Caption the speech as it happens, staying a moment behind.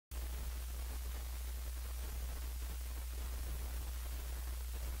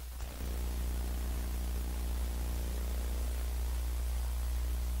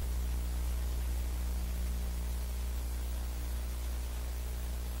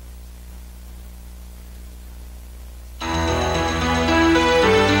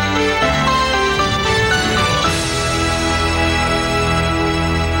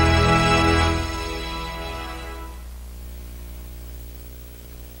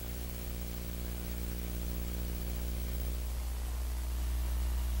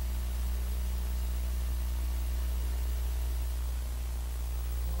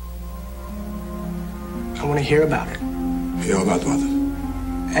I want to hear about it. Hear about what?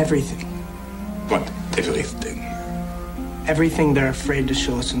 Everything. What everything? Everything they're afraid to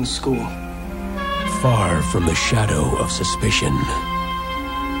show us in school. Far from the shadow of suspicion.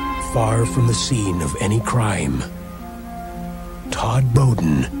 Far from the scene of any crime. Todd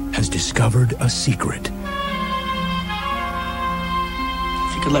Bowden has discovered a secret.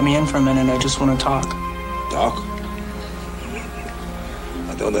 If you could let me in for a minute, I just want to talk. Talk?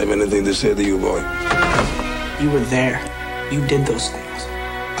 I don't have anything to say to you, boy. You were there. You did those things.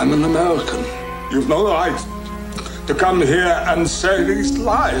 I'm an American. You've no right to come here and say these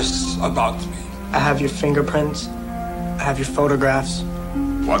lies about me. I have your fingerprints. I have your photographs.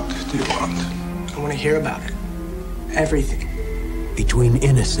 What do you want? I want to hear about it. Everything. Between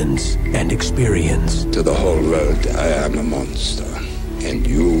innocence and experience. To the whole world, I am a monster. And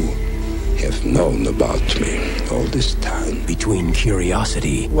you have known about me all this time. Between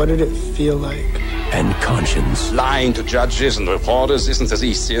curiosity. What did it feel like? And conscience. Lying to judges and reporters isn't as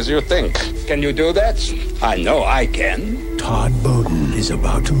easy as you think. Can you do that? I know I can. Todd Bowden is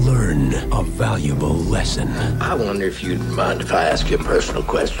about to learn a valuable lesson. I wonder if you'd mind if I ask you a personal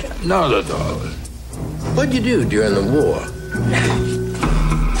question. Not at all. What'd you do during the war?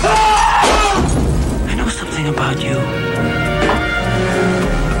 I know something about you.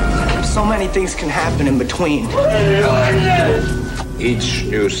 So many things can happen in between. Each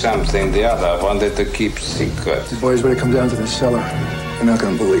knew something the other wanted to keep secret. The boys better come down to the cellar. They're not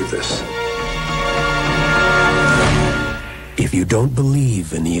going to believe this. If you don't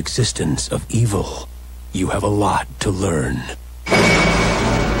believe in the existence of evil, you have a lot to learn.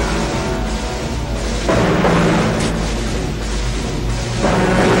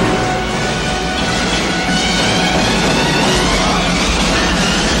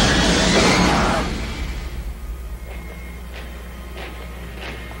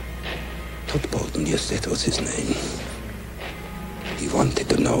 Todd Bowden, yes, that was his name. He wanted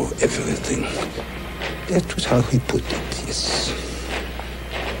to know everything. That was how he put it, yes.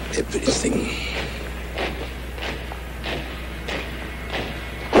 Everything.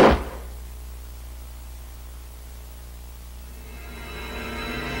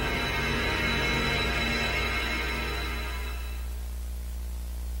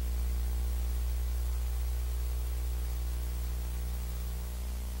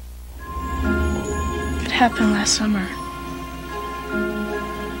 It happened last summer.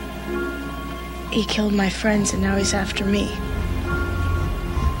 He killed my friends and now he's after me.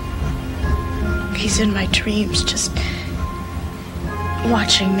 He's in my dreams, just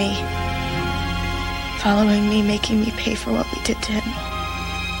watching me, following me, making me pay for what we did to him.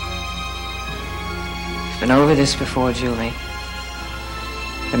 We've been over this before, Julie.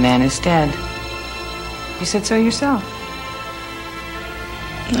 The man is dead. You said so yourself.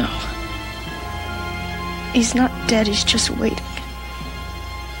 No. He's not dead, he's just waiting.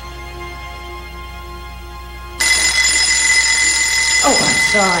 Oh, I'm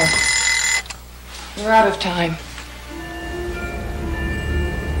sorry. You're out of time.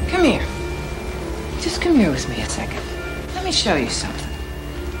 Come here. Just come here with me a second. Let me show you something.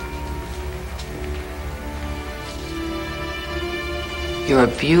 You're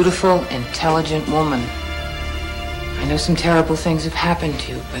a beautiful, intelligent woman. I know some terrible things have happened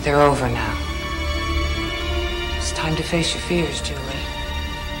to you, but they're over now. It's time to face your fears, Julie.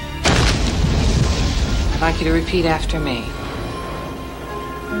 I'd like you to repeat after me.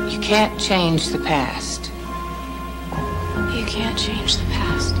 You can't change the past. You can't change the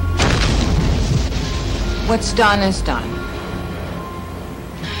past. What's done is done.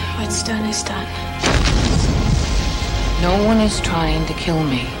 What's done is done. No one is trying to kill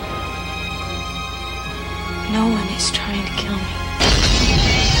me. No one is trying to kill me.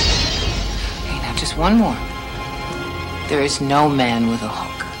 Okay, now just one more. There is no man with a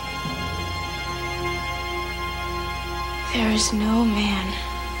hook. There is no man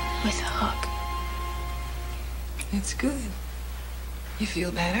with a hook. It's good. You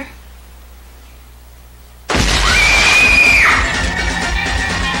feel better?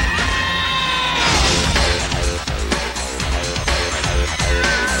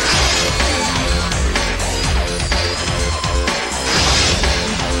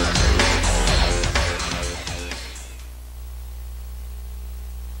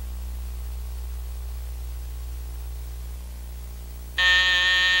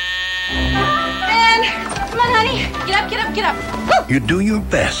 Get up. You do your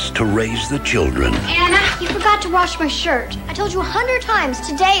best to raise the children. Anna, you forgot to wash my shirt. I told you 100 times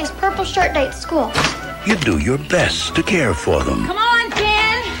today is purple shirt day at school. You do your best to care for them. Come on,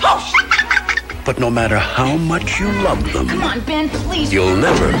 Ben. But no matter how much you love them, Come on, Ben, please. you'll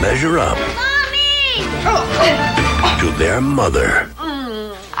never measure up. Mommy! to their mother.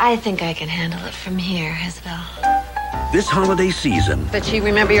 I think I can handle it from here, Isabel. This holiday season, But you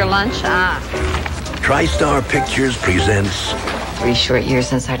remember your lunch? Tristar Pictures presents 3 short years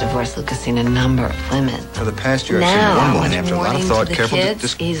since our divorce, Luke has seen a number of women. For the past year, I've Now, seen one woman after a lot of thought, careful.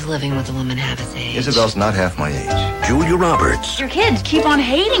 He's living with a woman half his age. Isabel's not half my age. Julia Roberts, Your kids keep on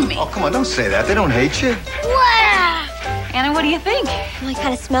hating me. Oh, come on, don't say that. They don't hate you. Wow. Anna, what do you think? Well, he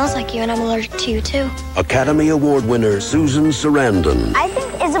kind of smells like you, and I'm allergic to you, too. Academy Award winner Susan Sarandon, I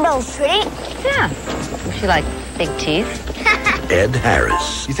think Isabel's pretty. Yeah. She like big teeth. Ed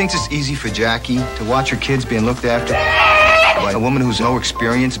Harris, You think it's easy for Jackie to watch her kids being looked after by a woman who's no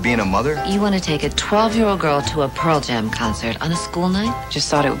experience being a mother? You want to take a 12-year-old girl to a Pearl Jam concert on a school night? Just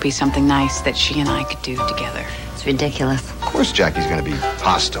thought it would be something nice that she and I could do together. It's ridiculous. Of course Jackie's going to be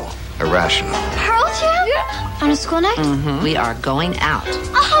hostile, irrational. Pearl Jam? Yeah. On a school night? Mm-hmm. We are going out.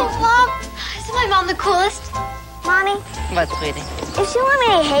 Oh, Mom. Isn't my mom the coolest? Mommy, What, sweetie? if you want me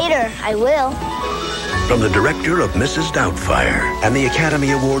to hate her, I will. from the director of Mrs. Doubtfire and the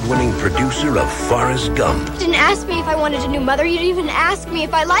Academy Award winning producer of Forrest Gump, You didn't ask me if I wanted a new mother. You didn't even ask me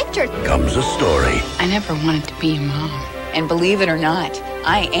if I liked her. comes a story I never wanted to be a mom. And believe it or not,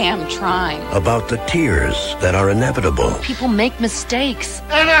 I am trying. about the tears that are inevitable. People make mistakes.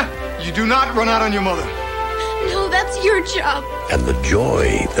 Anna, you do not run out on your mother. No, that's your job. And the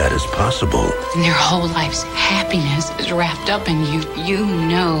joy that is possible. And their whole life's happiness is wrapped up in you. You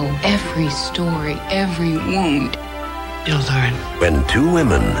know every story, every wound. You'll learn. When 2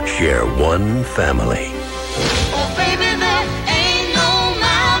 women share one family. Oh, baby, there ain't no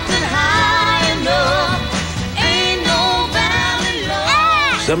mountain high enough. Ain't no valley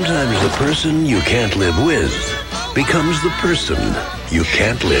low. Sometimes the person you can't live with becomes the person you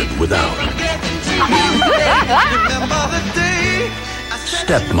can't live without.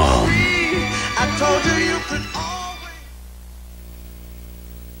 Stepmom. I told you you could always.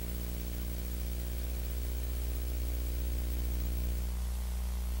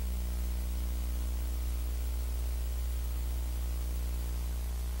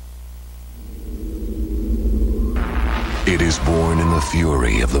 It is born in the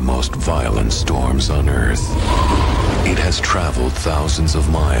fury of the most violent storms on Earth. It has traveled thousands of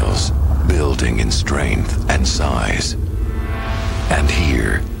miles, building in strength and size. And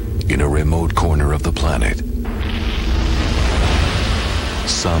here, in a remote corner of the planet,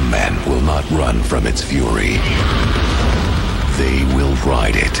 some men will not run from its fury. They will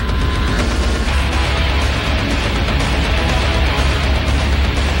ride it.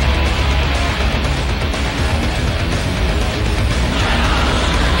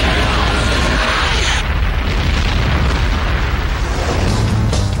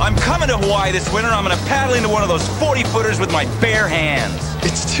 I'm coming to Hawaii this winter. I'm going to paddle into one of those 40-footers with my bare hands.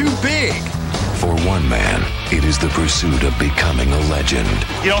 It's too big. For one man, it is the pursuit of becoming a legend.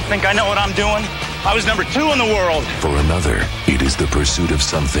 You don't think I know what I'm doing? I was number 2 in the world. For another, it is the pursuit of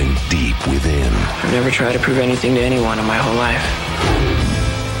something deep within. I've never tried to prove anything to anyone in my whole life.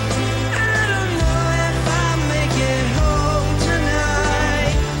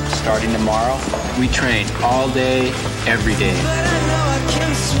 Starting tomorrow, we train all day, every day.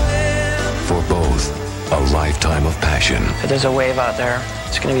 For both, a lifetime of passion. If there's a wave out there,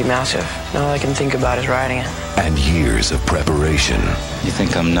 it's going to be massive. And all I can think about is riding it. And years of preparation. You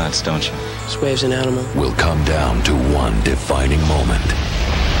think I'm nuts, don't you? This wave's an animal. Will come down to one defining moment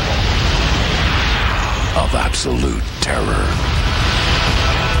of absolute terror.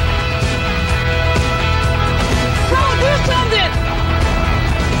 Someone do something!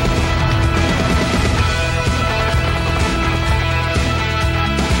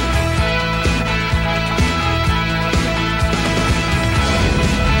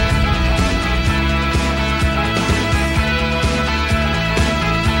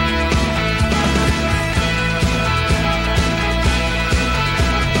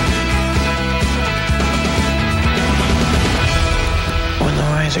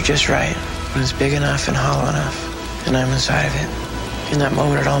 Are just right, when it's big enough and hollow enough, and I'm inside of it. In that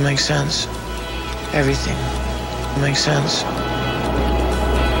moment, it all makes sense. Everything makes sense.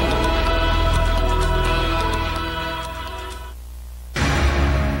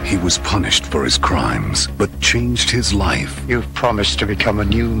 He was punished for his crimes, but changed his life. You've promised to become a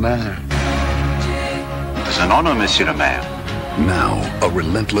new man. It's an honor, Monsieur le Maire. Now, a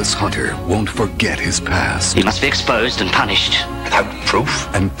relentless hunter won't forget his past. He must be exposed and punished. Without proof.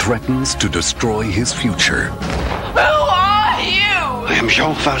 And threatens to destroy his future. Who are you? I am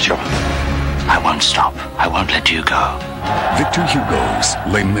Jean Valjean. I won't stop. I won't let you go. Victor Hugo's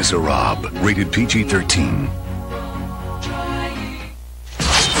Les Miserables, rated PG-13.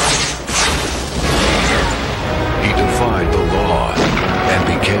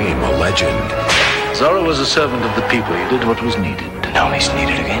 legend. Zorro was a servant of the people. He did what was needed. Now he's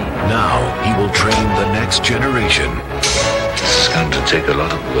needed again. Now he will train the next generation. This is going to take a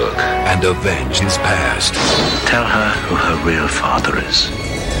lot of work. And avenge his past. Tell her who her real father is.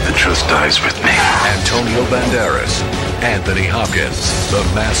 The truth dies with me. Antonio Banderas, Anthony Hopkins, The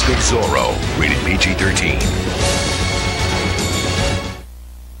Mask of Zorro, rated PG-13.